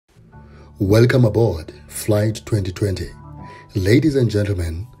Welcome aboard Flight 2020. Ladies and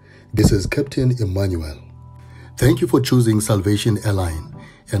gentlemen, this is Captain Emmanuel. Thank you for choosing Salvation Airline,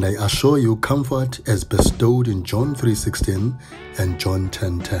 and I assure you comfort as bestowed in John 3:16 and John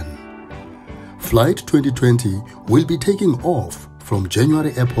 10:10. Flight 2020 will be taking off from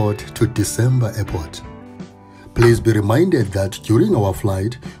January Airport to December Airport. Please be reminded that during our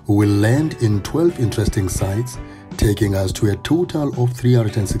flight, we will land in 12 interesting sites, taking us to a total of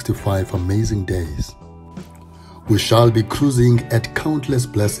 365 amazing days. We shall be cruising at countless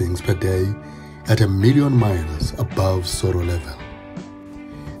blessings per day at 1,000,000 miles above sorrow level.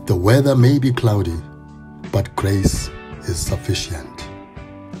 The weather may be cloudy, but grace is sufficient.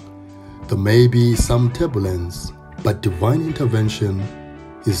 There may be some turbulence, but divine intervention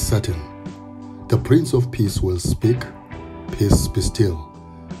is certain. The Prince of Peace will speak, "Peace be still,"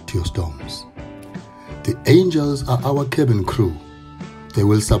 to your storms. The angels are our cabin crew. They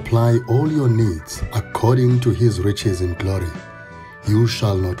will supply all your needs according to His riches in glory. You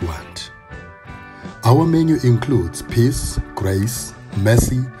shall not want. Our menu includes peace, grace,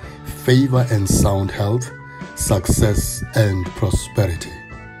 mercy, favor and sound health, success and prosperity.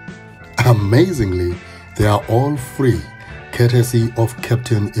 Amazingly, they are all free, courtesy of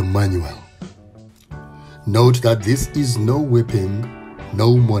Captain Emmanuel. Note that this is no whipping,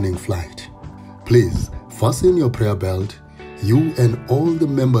 no morning flight. Please fasten your prayer belt. You and all the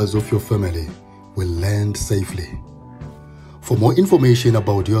members of your family will land safely. For more information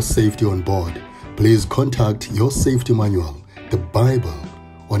about your safety on board, please contact your safety manual, the Bible,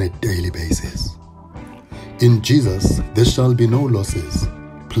 on a daily basis. In Jesus, there shall be no losses.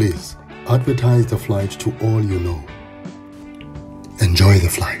 Please advertise the flight to all you know. Enjoy the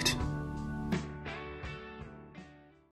flight.